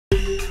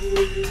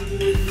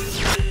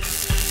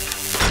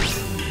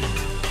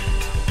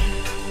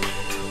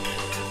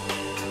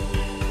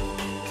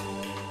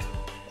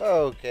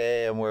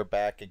Okay, and we're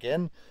back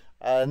again.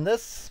 In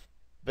this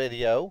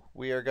video,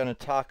 we are going to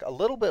talk a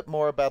little bit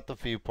more about the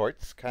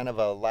viewports, kind of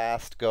a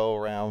last go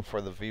around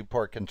for the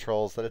viewport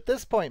controls that at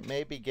this point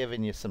may be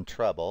giving you some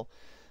trouble.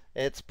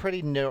 It's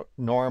pretty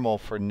normal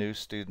for new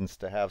students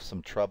to have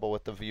some trouble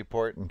with the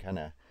viewport and kind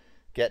of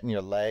getting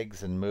your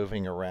legs and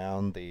moving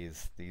around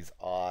these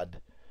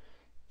odd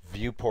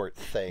viewport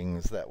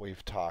things that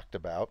we've talked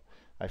about.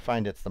 I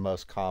find it's the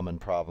most common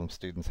problem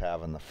students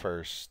have in the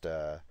first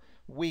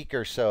week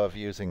or so of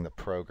using the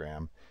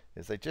program,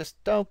 is they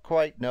just don't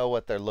quite know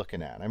what they're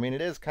looking at. I mean,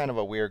 it is kind of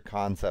a weird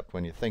concept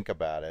when you think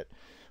about it.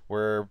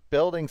 We're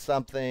building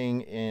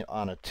something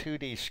on a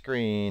 2D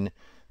screen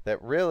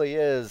that really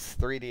is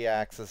 3D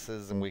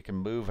axes and we can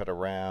move it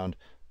around,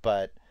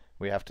 but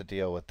we have to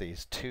deal with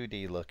these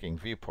 2D looking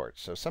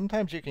viewports. So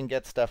sometimes you can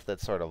get stuff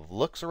that sort of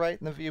looks right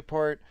in the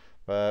viewport,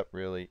 but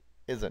really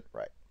isn't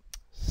right.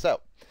 So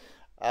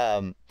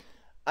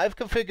I've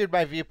configured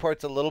my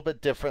viewports a little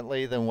bit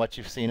differently than what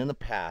you've seen in the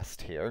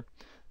past here.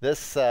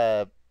 This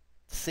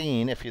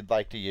scene, if you'd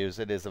like to use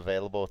it, is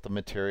available with the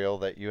material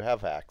that you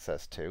have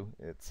access to.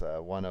 It's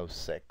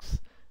 106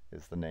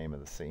 is the name of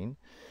the scene.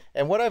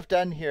 And what I've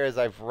done here is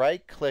I've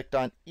right-clicked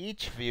on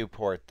each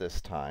viewport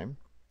this time.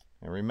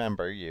 And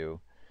remember,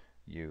 you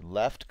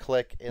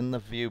left-click in the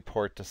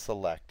viewport to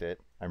select it.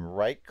 I'm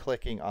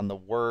right-clicking on the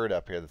word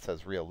up here that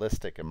says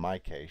realistic in my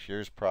case.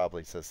 Yours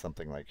probably says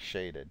something like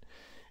shaded.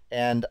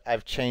 And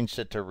I've changed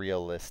it to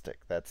realistic.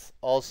 That's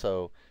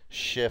also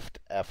Shift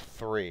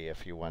F3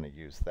 if you want to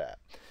use that.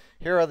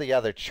 Here are the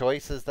other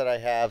choices that I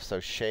have. So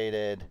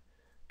shaded,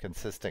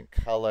 consistent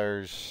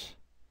colors,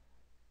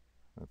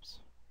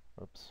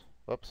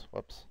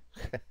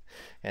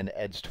 and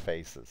edged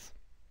faces.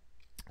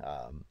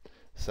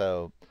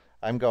 So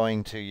I'm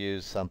going to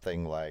use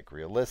something like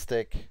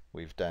realistic.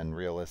 We've done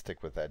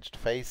realistic with edged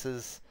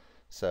faces.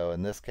 So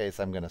in this case,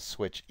 I'm going to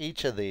switch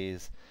each of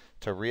these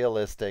to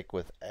realistic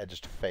with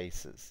edged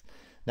faces.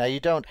 Now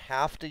you don't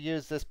have to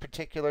use this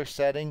particular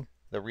setting,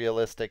 the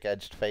realistic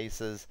edged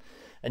faces,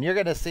 and you're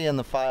going to see in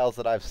the files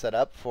that I've set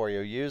up for you,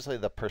 usually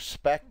the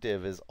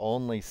perspective is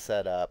only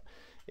set up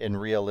in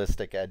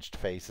realistic edged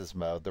faces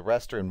mode. The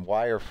rest are in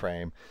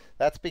wireframe.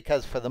 That's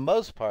because for the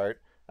most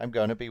part, I'm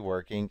going to be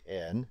working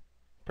in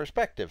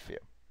perspective view.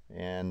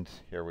 And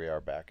here we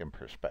are back in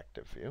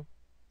perspective view.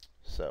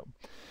 So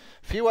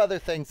a few other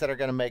things that are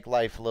going to make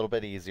life a little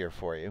bit easier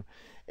for you.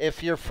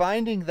 If you're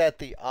finding that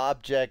the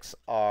objects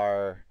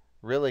are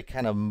really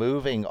kind of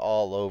moving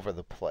all over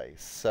the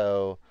place,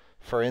 so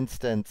for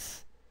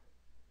instance,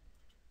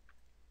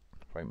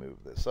 if I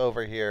move this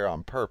over here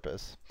on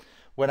purpose,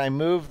 when I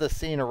move the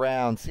scene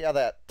around, see how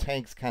that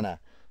tank's kind of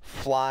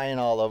flying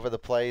all over the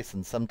place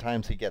and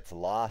sometimes he gets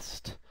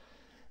lost?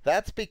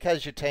 That's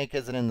because your tank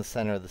isn't in the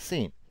center of the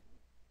scene.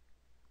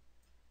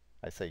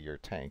 I say your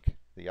tank,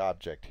 the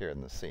object here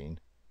in the scene.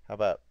 How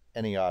about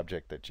any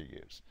object that you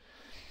use?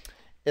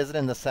 Isn't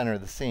in the center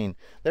of the scene.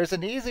 There's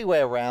an easy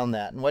way around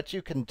that, and what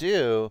you can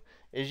do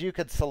is you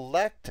could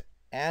select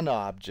an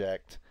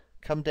object,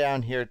 come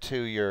down here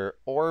to your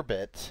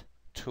orbit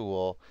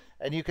tool,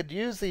 and you could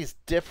use these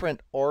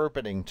different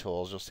orbiting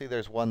tools. You'll see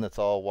there's one that's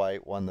all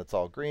white, one that's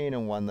all green,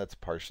 and one that's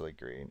partially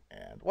green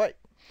and white.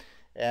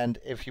 And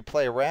if you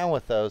play around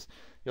with those,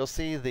 you'll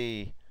see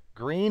the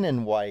green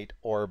and white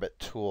orbit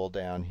tool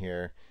down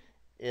here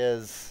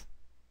is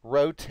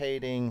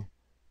rotating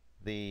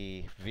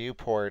the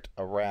viewport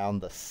around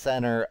the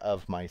center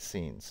of my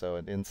scene. So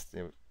in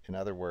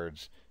other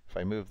words, if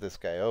I move this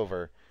guy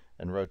over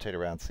and rotate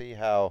around, see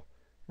how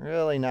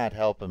really not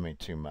helping me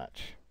too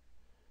much.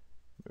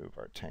 Move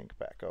our tank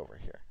back over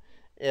here.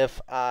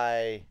 If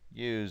I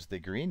use the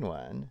green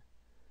one,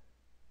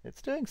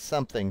 it's doing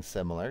something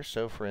similar.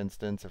 So for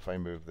instance, if I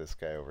move this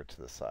guy over to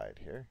the side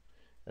here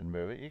and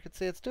move it, you can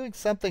see it's doing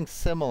something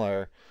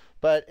similar,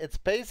 but it's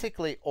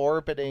basically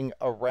orbiting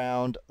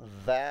around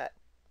that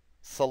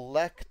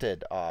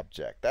selected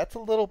object. That's a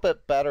little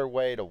bit better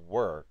way to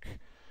work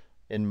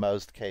in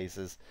most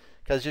cases,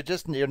 because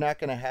you're not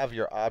going to have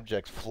your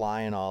objects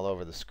flying all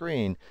over the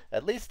screen.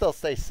 At least they'll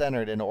stay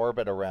centered in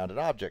orbit around an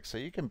object. So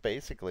you can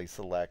basically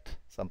select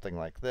something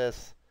like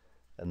this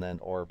and then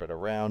orbit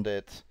around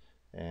it,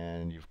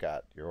 and you've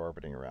got your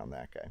orbiting around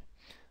that guy.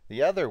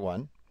 The other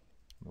one,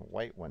 the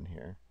white one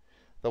here,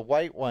 the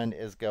white one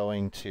is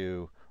going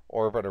to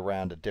orbit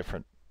around a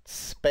different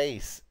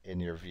space in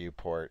your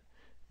viewport.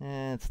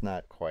 It's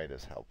not quite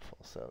as helpful.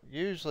 So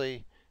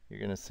usually you're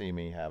going to see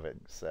me have it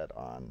set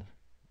on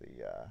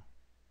the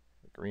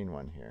green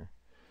one here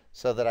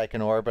so that I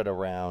can orbit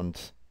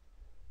around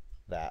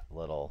that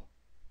little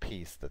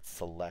piece that's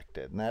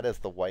selected. And that is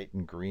the white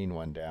and green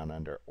one down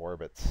under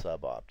orbit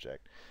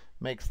sub-object.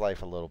 Makes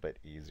life a little bit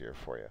easier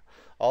for you.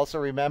 Also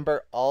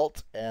remember,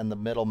 Alt and the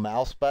middle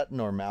mouse button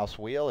or mouse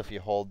wheel, if you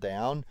hold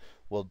down,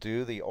 will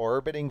do the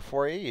orbiting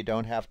for you. You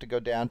don't have to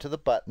go down to the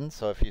button.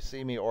 So if you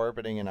see me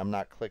orbiting and I'm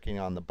not clicking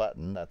on the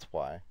button, that's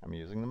why I'm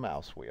using the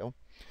mouse wheel.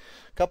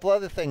 A couple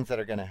other things that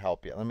are going to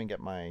help you. Let me get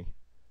my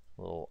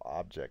little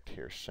object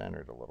here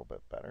centered a little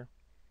bit better.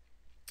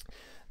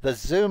 The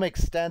zoom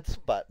extents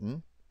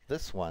button,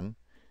 this one,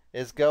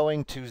 is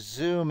going to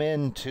zoom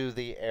into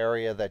the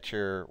area that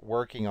you're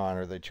working on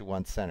or that you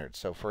want centered.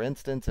 So for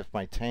instance, if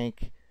my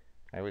tank,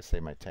 I always say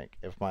my tank,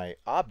 if my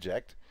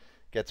object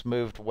gets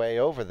moved way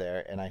over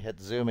there and I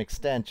hit zoom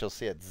extent, you'll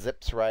see it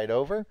zips right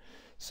over.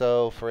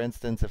 So for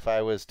instance, if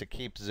I was to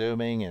keep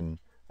zooming and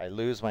I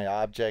lose my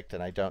object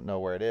and I don't know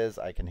where it is,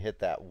 I can hit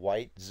that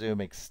white zoom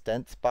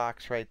extents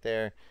box right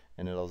there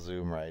and it'll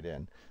zoom right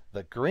in.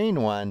 The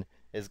green one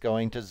is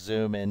going to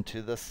zoom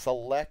into the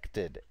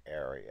selected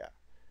area,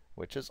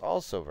 which is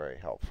also very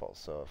helpful.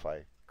 So if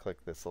I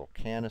click this little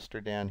canister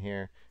down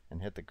here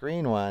and hit the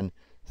green one,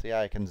 see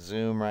I can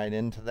zoom right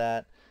into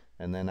that,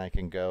 and then I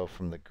can go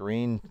from the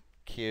green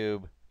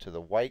cube to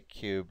the white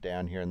cube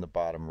down here in the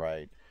bottom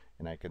right,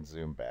 and I can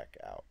zoom back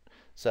out.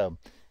 So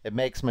it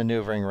makes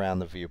maneuvering around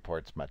the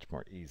viewports much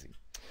more easy.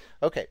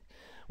 Okay,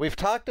 we've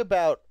talked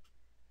about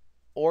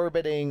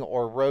orbiting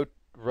or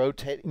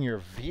rotating your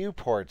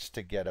viewports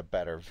to get a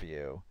better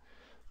view.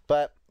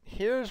 But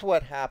here's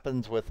what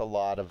happens with a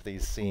lot of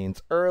these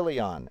scenes early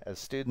on as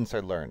students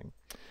are learning.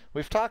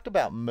 We've talked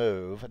about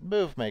move, and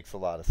move makes a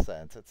lot of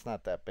sense. It's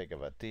not that big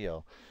of a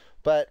deal.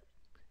 But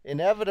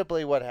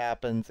inevitably what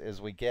happens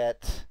is we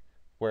get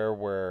where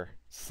we're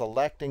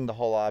selecting the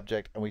whole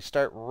object and we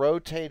start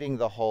rotating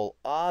the whole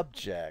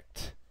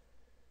object.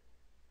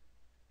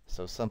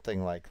 So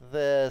something like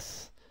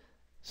this.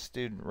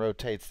 Student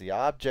rotates the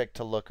object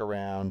to look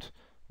around.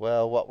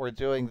 Well, what we're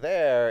doing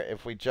there,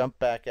 if we jump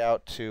back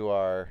out to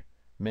our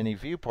mini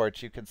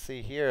viewports, you can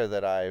see here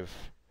that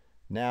I've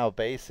now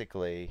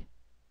basically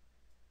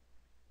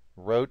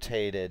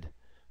rotated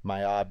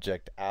my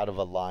object out of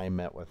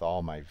alignment with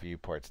all my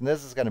viewports. And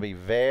this is going to be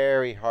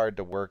very hard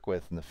to work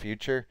with in the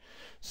future.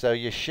 So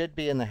you should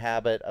be in the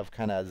habit of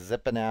kind of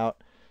zipping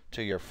out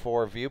to your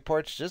 4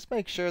 viewports. Just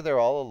make sure they're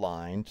all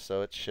aligned.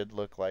 So it should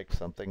look like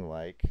something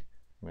like,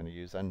 I'm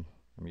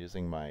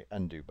using my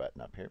undo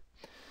button up here.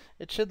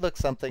 It should look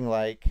something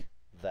like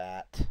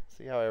that.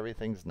 See how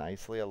everything's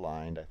nicely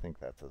aligned? I think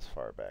that's as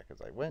far back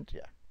as I went,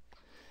 yeah.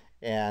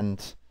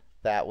 And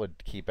that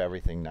would keep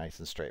everything nice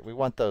and straight. We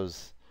want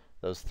those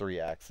 3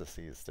 axes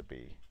to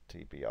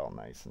be all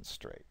nice and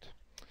straight.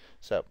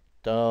 So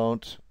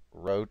don't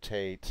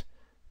rotate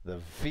the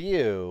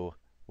view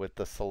with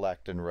the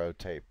select and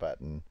rotate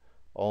button.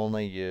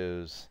 Only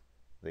use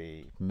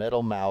the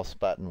middle mouse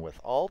button with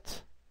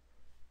Alt,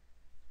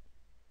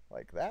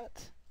 like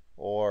that,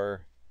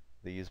 or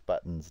these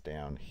buttons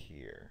down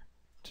here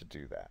to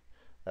do that.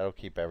 That'll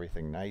keep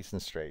everything nice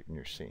and straight in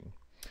your scene.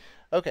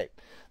 Okay,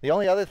 the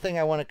only other thing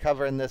I want to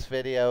cover in this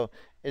video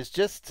is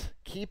just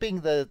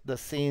keeping the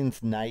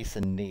scenes nice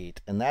and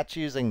neat, and that's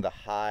using the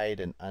hide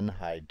and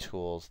unhide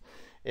tools.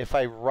 If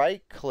I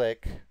right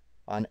click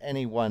on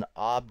any one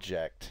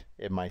object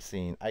in my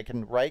scene, I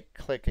can right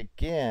click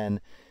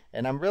again,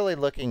 and I'm really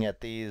looking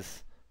at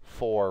these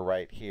 4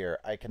 right here.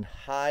 I can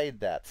hide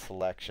that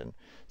selection.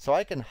 So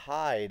I can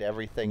hide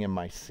everything in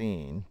my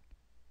scene,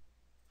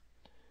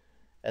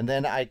 and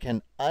then I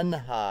can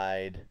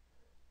unhide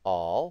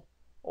all,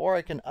 or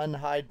I can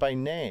unhide by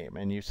name.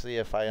 And you see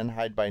if I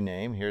unhide by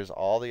name, here's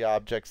all the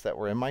objects that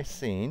were in my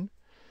scene.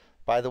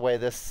 By the way,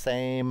 this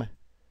same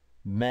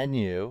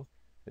menu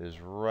is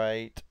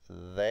right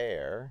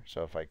there.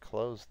 So if I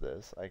close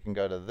this, I can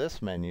go to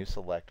this menu,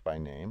 select by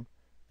name,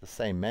 the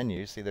same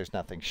menu. See, there's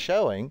nothing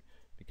showing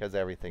because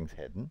everything's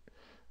hidden.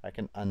 I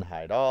can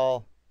unhide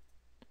all.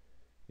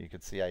 You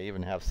can see I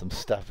even have some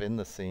stuff in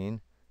the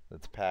scene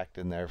that's packed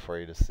in there for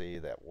you to see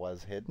that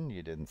was hidden.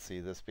 You didn't see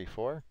this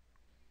before.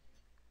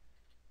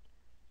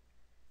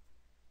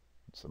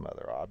 Some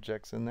other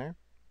objects in there.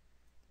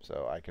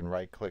 So I can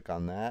right click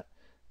on that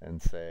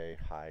and say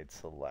hide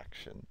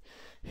selection.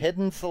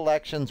 Hidden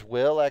selections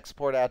will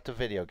export out to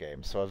video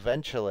games. So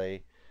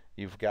eventually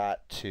you've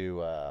got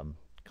to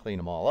clean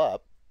them all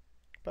up,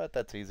 but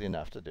that's easy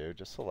enough to do.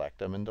 Just select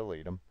them and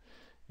delete them.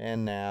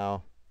 And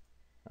now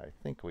I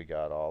think we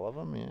got all of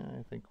them. Yeah,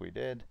 I think we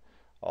did.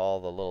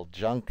 All the little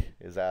junk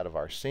is out of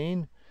our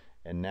scene.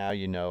 And now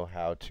you know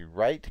how to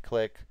right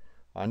click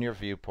on your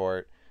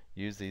viewport,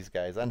 use these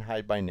guys,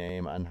 unhide by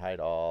name, unhide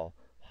all,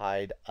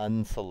 hide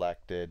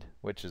unselected,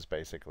 which is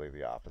basically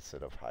the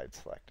opposite of hide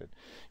selected.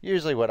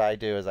 Usually what I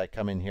do is I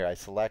come in here, I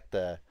select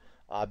the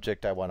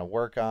object I want to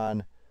work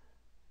on,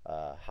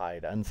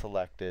 hide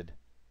unselected,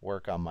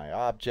 work on my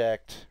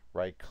object,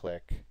 right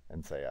click,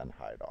 and say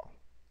unhide all.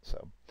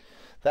 So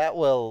that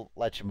will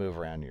let you move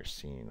around your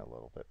scene a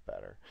little bit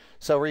better.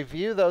 So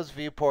review those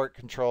viewport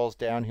controls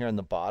down here in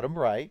the bottom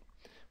right.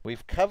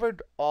 We've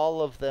covered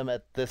all of them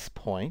at this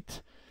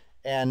point.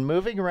 And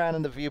moving around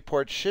in the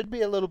viewport should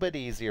be a little bit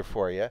easier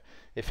for you.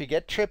 If you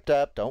get tripped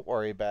up, don't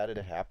worry about it.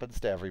 It happens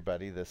to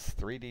everybody. This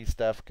 3D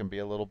stuff can be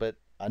a little bit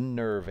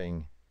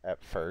unnerving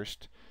at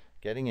first,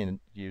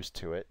 getting used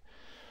to it.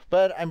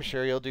 But I'm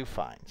sure you'll do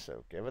fine.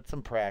 So give it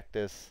some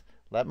practice.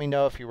 Let me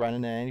know if you run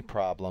into any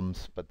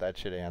problems, but that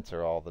should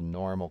answer all the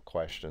normal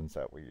questions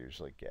that we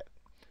usually get.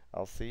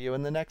 I'll see you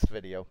in the next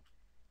video.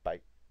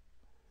 Bye.